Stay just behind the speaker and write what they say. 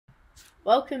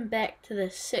Welcome back to the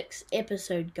 6th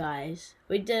episode, guys.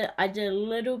 I did a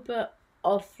little bit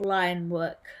offline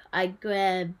work. I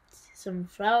grabbed some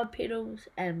flower petals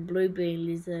and blueberry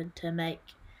lizard to make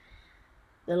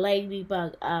the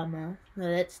Ladybug Armour. Now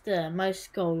that's the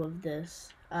most goal of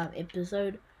this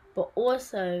episode. But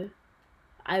also,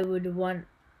 I would want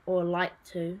or like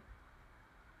to,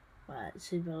 it's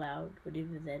super loud,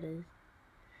 whatever that is.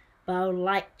 But I would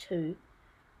like to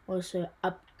also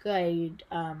upgrade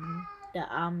the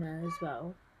armor as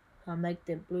well. I'll make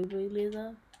the blueberry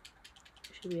leather.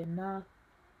 Should be enough.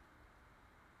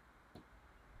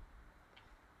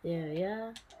 There we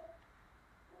are.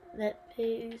 That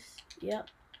piece. Yep,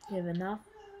 you have enough.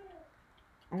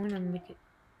 I'm gonna make a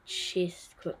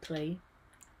chest quickly.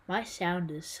 My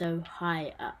sound is so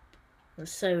high up.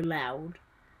 It's so loud.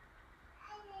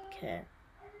 Okay.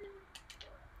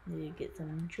 You get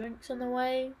some drinks on the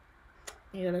way.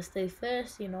 You gotta stay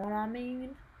first, you know what I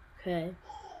mean? Okay.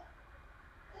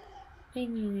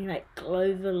 Then you need like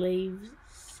clover leaves,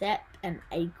 sap, and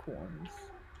acorns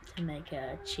to make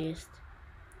a chest.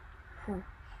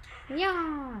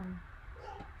 Yeah.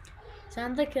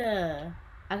 Sounds like a.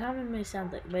 I can't remember what it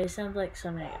sounds like, but it sounds like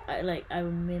something. I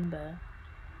remember.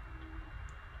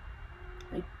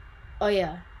 Like, oh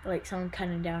yeah, like someone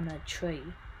cutting down a tree,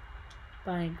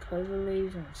 buying clover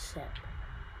leaves and sap.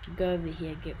 Go over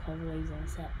here, get clover leaves and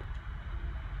sap,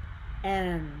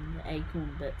 and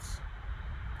acorn bits.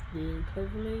 The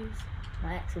clover leaves.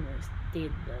 My accent is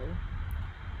dead though.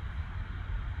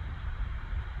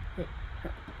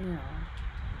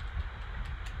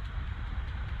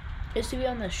 It's to be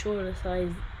on the shorter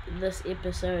side this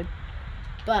episode,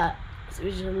 but it's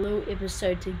just a little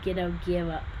episode to get our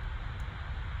gear up.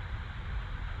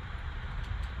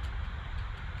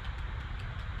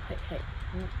 Hey,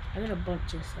 I got a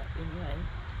bunch of stuff anyway.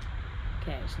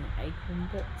 Okay, some acorn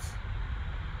bits.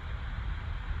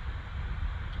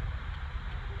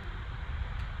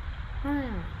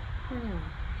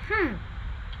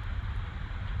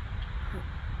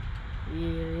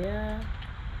 Yeah.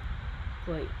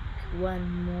 Wait,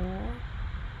 one more.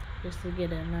 Just to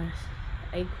get a nice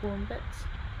acorn bit.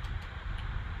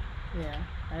 Yeah,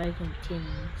 I reckon 10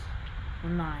 or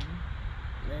 9.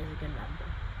 There's a good number.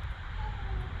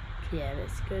 Yeah,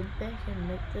 let's go back and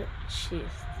make the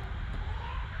chest.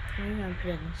 I'm gonna put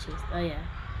it in the chest. Oh yeah.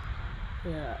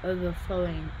 The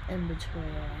overflowing inventory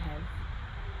I have.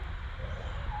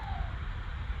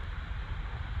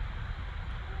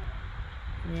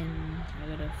 Then I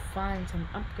gotta find some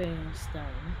upgrading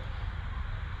stone.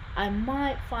 I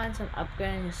might find some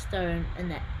upgrading stone and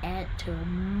the ant to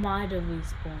might have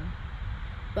respawned,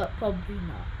 but probably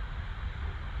not.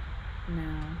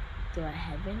 Now, do I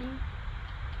have any?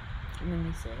 Let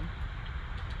me see.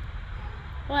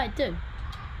 Oh, I do.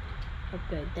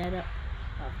 Upgrade that up.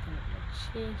 I'll put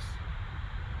my chest.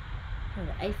 Oh,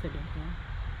 the aphid in here.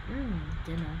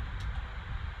 Dinner.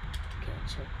 Okay,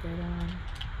 check that on.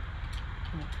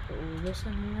 I'll put all this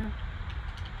in here.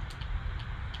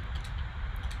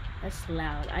 That's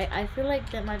loud. I feel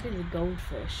like that might be the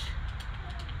goldfish.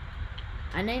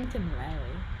 I named him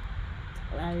Larry.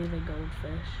 Larry the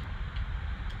goldfish.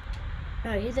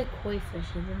 No, he's a koi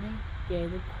fish, isn't he? Yeah,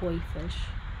 the koi fish.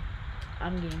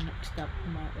 I'm getting mixed up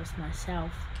with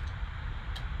myself.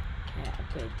 Okay,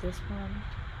 upgrade this one.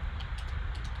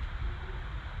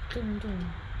 Dun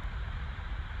dun.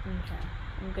 Okay,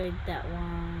 upgrade that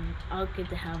one. I'll get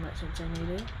the helmet since I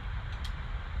need it.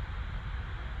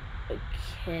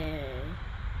 Okay.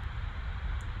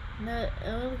 No,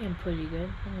 it's looking pretty good.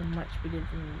 Looking much better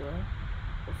than we were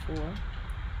before.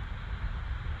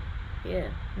 Yeah,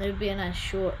 that'd be a nice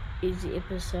short, easy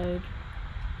episode.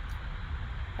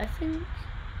 I think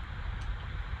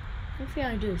we're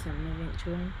gonna do something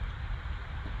eventually.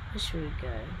 Where should we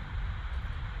go?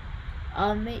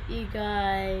 I'll meet you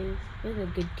guys with a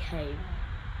good cave.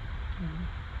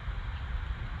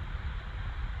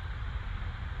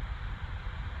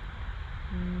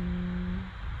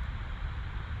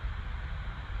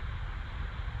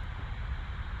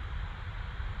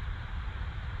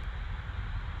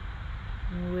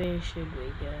 Where should we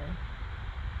go?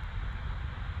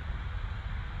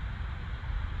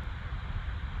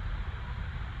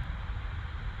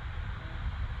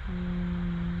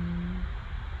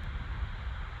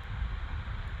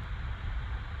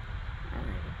 I don't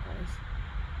know the place.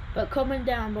 But comment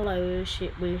down below where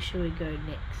should we go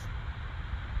next.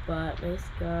 But let's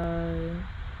go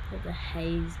to the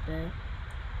haze bit.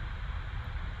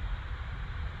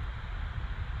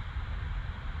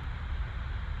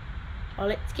 Oh,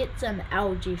 let's get some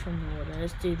algae from the water.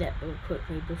 Let's do that real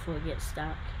quickly before it gets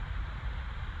stuck.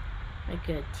 Like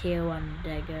a tier 1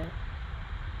 dagger.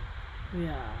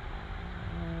 Yeah,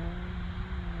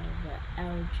 the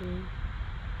algae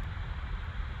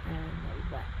and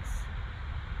the wax.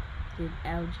 Did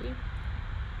algae.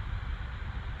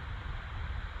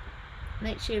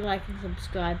 Make sure you like and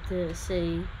subscribe to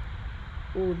see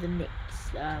all the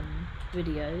next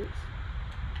videos.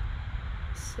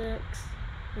 6.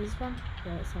 This one?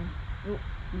 Yeah, this one. Oh,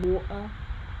 water.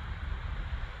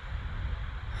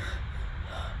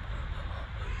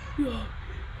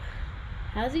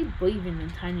 How's he breathing in a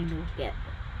tiny little gap?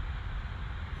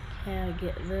 Okay, I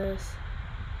get this.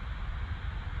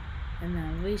 And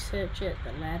now research it,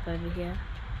 the lab over here.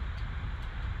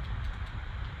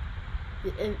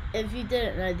 If you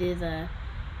didn't know, there's a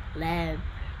lab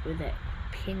with that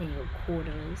penny or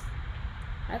quarter is.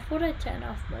 I thought I turned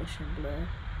off motion blur.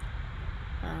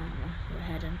 I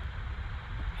hadn't.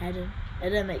 It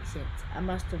didn't make sense. I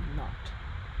must have not.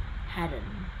 Hadn't.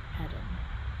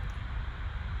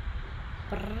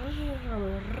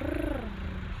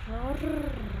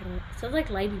 Sounds like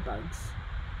ladybugs.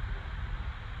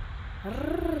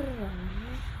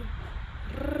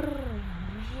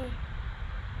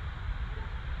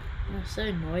 They're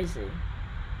so noisy.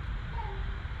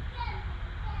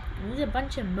 There's a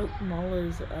bunch of milk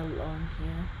molars along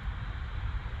here.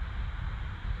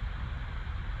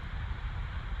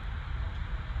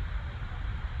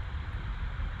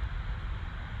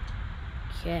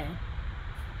 Okay.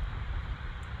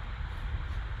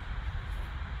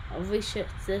 I'll research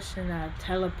this and I'll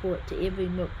teleport to every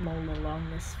milk mole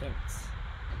along this fence.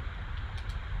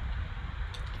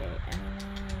 Okay,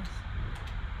 animals.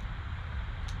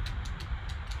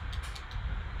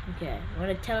 Okay, I'm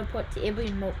gonna teleport to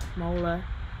every milk molar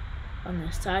on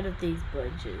the side of these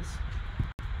bridges.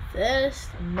 First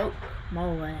milk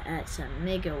molar, that's a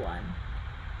mega one.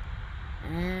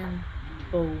 And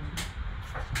boom.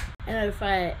 And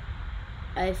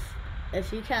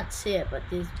if you can't see it, but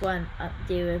there's one up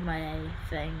there with my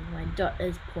thing, my dot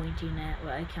is pointing at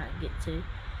where I can't get to.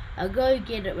 I'll go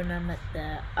get it when I'm at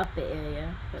the upper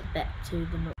area, but back to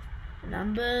the milk.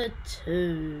 Number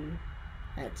 2.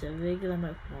 That's a regular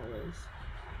milk molars.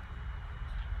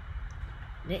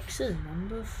 Next is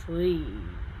number 3.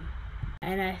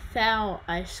 And I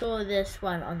saw this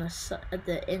one on at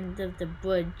the end of the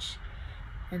bridge.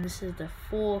 And this is the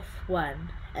 4th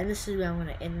one. And this is where I'm going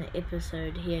to end the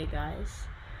episode here, guys.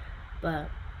 But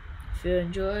if you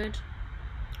enjoyed,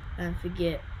 don't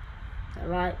forget to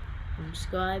like and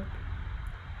subscribe.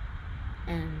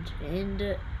 And to end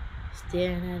it,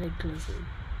 staring at a glizzy.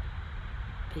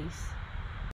 Peace.